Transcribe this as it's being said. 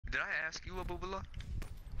Did I ask you a Boobala?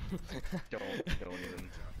 Don't even.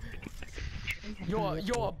 Yo,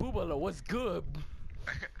 a Boobala, what's good?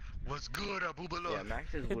 What's good, a Boobala? Yeah,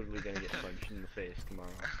 Max is literally gonna get punched in the face tomorrow.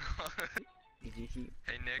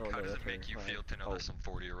 Hey Nick, Oh, how no, does it that's make you right. feel to know that some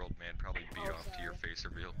 40-year-old man probably beat off to your face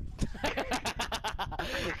reveal?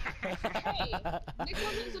 Hey, Nick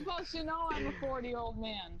wasn't supposed to know I'm a 40-year-old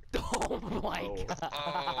man. Oh my god.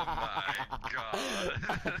 Oh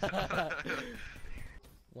my god.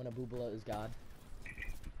 When a Boobala is God.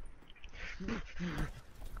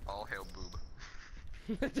 All hail boob.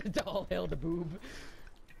 All hail the boob.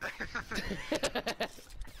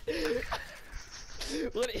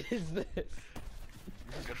 What is this?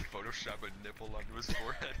 He's gonna Photoshop a nipple onto his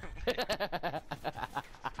forehead.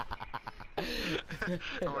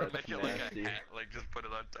 Or make it like a hat, like just put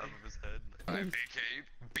it on top of his head. I'm AK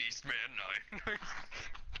Beastman 9.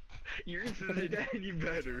 Yours isn't any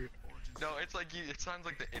better. No, it's like it sounds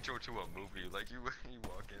like the intro to a movie. Like you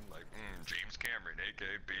walk in like, James Cameron,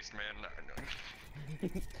 aka Beastman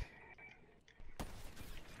 9.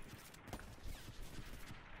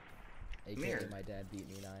 AKA my dad beat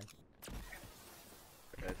me 9.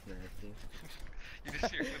 That's nasty. You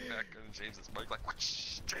just hear in the background James's mic like,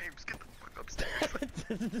 shh, James, get the fuck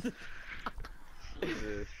upstairs.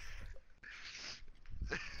 Jesus.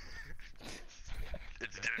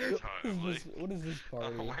 It's dinner time, like. What is this party?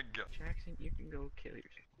 Oh my god. Jackson, you can go kill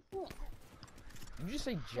yourself. Did you just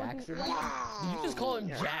say Jackson? Did you just call him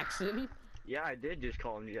Jackson? Yeah, I did just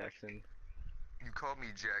call him Jackson. You called me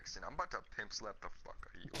Jackson. I'm about to pimp slap the fuck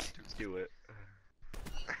out of you. Let's do it.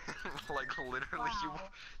 Like literally,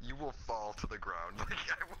 you will fall to the ground. Like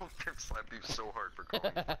I will pimp slap you so hard for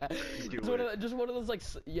calling me. Just one of those like,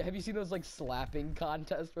 have you seen those like slapping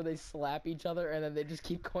contests where they slap each other and then they just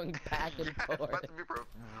keep going back and forth? About to be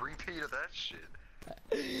a repeat of that shit.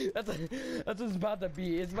 That's what it's about to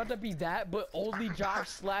be. It's about to be that, but only Josh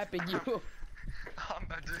slapping you. I'm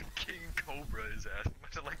about to King Cobra his ass. I'm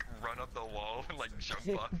about to like run up the wall and like jump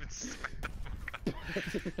off and smack the fuck out.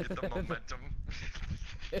 Get the momentum.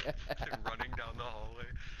 Running down the hallway.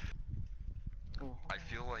 I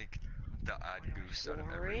feel like the odd goose out of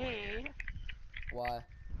everyone here. Why?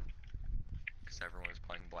 Because everyone's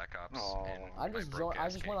playing Black Ops. And I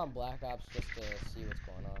just went on Black Ops just to see what's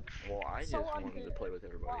going on. Well, I just wanted to play with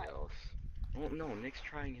everybody else. Well, no, Nick's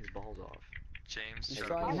trying his balls off. James, he's shut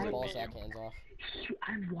trying up. his ball sack hands off.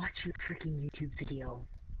 I'm watching a freaking YouTube video.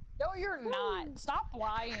 No, you're not. Stop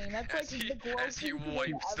lying. That's like the grossest As he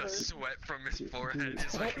wipes the sweat from his forehead,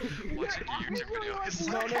 he's like watching YouTube videos.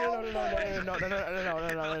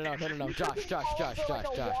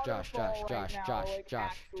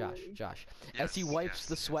 No. Josh. As he wipes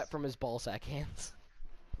the sweat from his ball sack hands.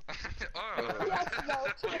 Oh. Yes, no.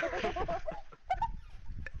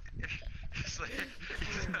 He's like,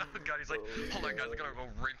 he's like, hold on guys, I gotta go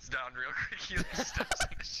rinse down real quick. He like steps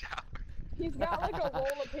in the shower. He's got like a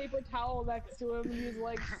roll of paper towel next to him, and he's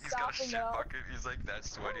like He's got a stopping shit up. bucket, he's like that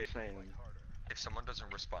sweaty. If someone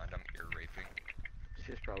doesn't respond, I'm ear raping. This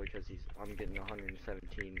is probably because I'm getting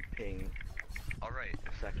 117 ping. Alright.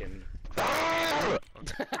 A second.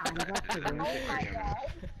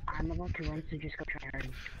 I'm about to run, so just go try hard.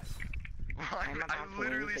 I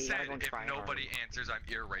literally said if nobody answers, I'm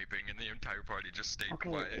ear raping, and the entire party just stayed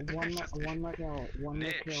quiet. One more kill.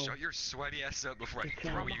 Nick, shut your sweaty ass up before I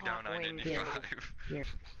throw you down I-95. Here.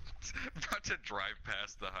 About to drive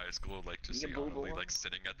past the high school, like just Emily, like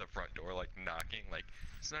sitting at the front door, like knocking, like,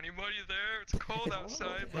 is anybody there? It's cold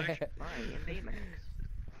outside, like.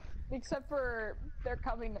 Except for they're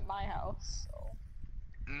coming to my house. So.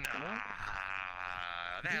 Nah,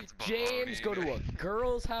 that's James, baloney. go to a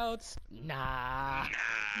girl's house? Nah.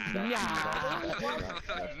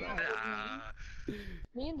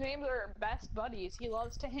 Me and James are best buddies. He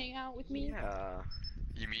loves to hang out with me. Yeah.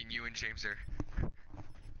 You mean you and James are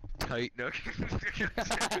tight? No.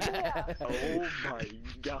 Yeah. Oh my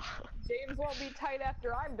god. James won't be tight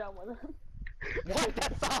after I'm done with him. What?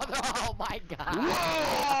 That's all. Oh my god.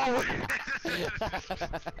 Whoa!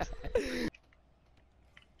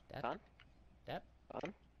 Son? Dad?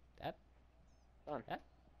 Son? Dad? Son? Dad?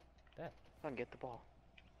 Dad? Son, get the ball.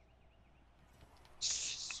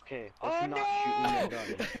 Okay, let's not shoot me in the gun.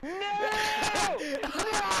 No!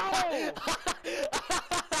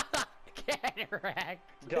 Get wrecked.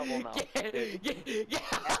 Double no.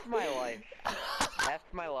 That's my life.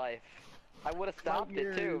 That's my life. I would have stopped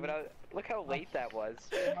it too, but look how late that was.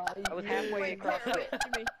 I was halfway across it.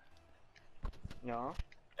 No.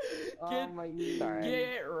 Get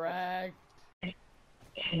wrecked.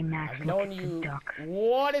 Hey Max, I've known you.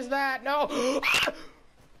 What is that? No!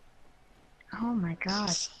 Oh my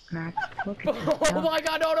god, Matt, look at this Oh stuff. my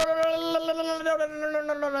god, no, no, no,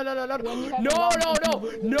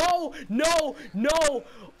 no, no, no,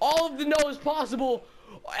 all of the no's possible,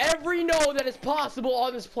 every no that is possible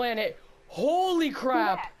on this planet. Holy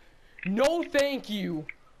crap, no thank you.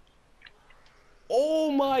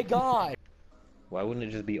 Oh my god. Why wouldn't it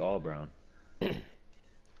just be all brown? You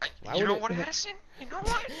know what, Addison? You know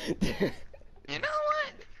what? You know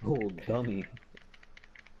what? Oh, dummy.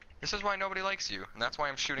 This is why nobody likes you, and that's why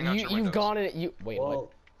I'm shooting out your windows. You've gone and wait, Well,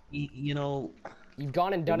 what? you know, You've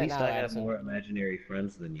gone and done at it least now, I have Addison. more imaginary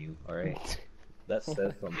friends than you, alright? That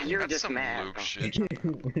says something. You're That's just some mad. Luke shit.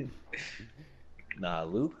 Nah,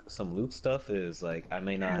 some Luke stuff is like, I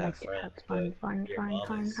may not have friends, but your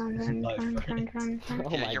mom is my friend. Oh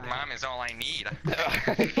Yeah, my your god. mom is all I need.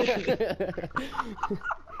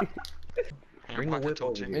 Bring the whip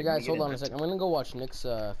over Hey here. guys, hold on a second. I'm gonna go watch Nick's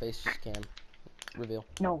face cam reveal.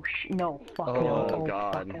 No, no, fuck Oh, no. Oh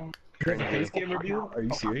god. No. Face cam review? Are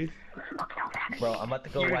you serious? Fuck no, that Bro, I'm about to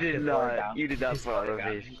go You watch did this not. You did not He's put on a got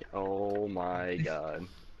face. Oh my god.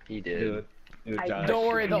 He did. Dude, I- Josh. Don't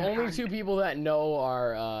worry, the Yeah. only two people that know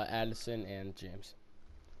are Addison and James.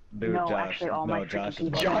 Dude, No, Josh. actually, all no, my Josh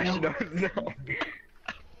freaking is people about Josh to- knows no.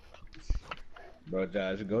 Bro,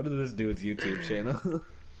 Josh, go to this dude's YouTube channel.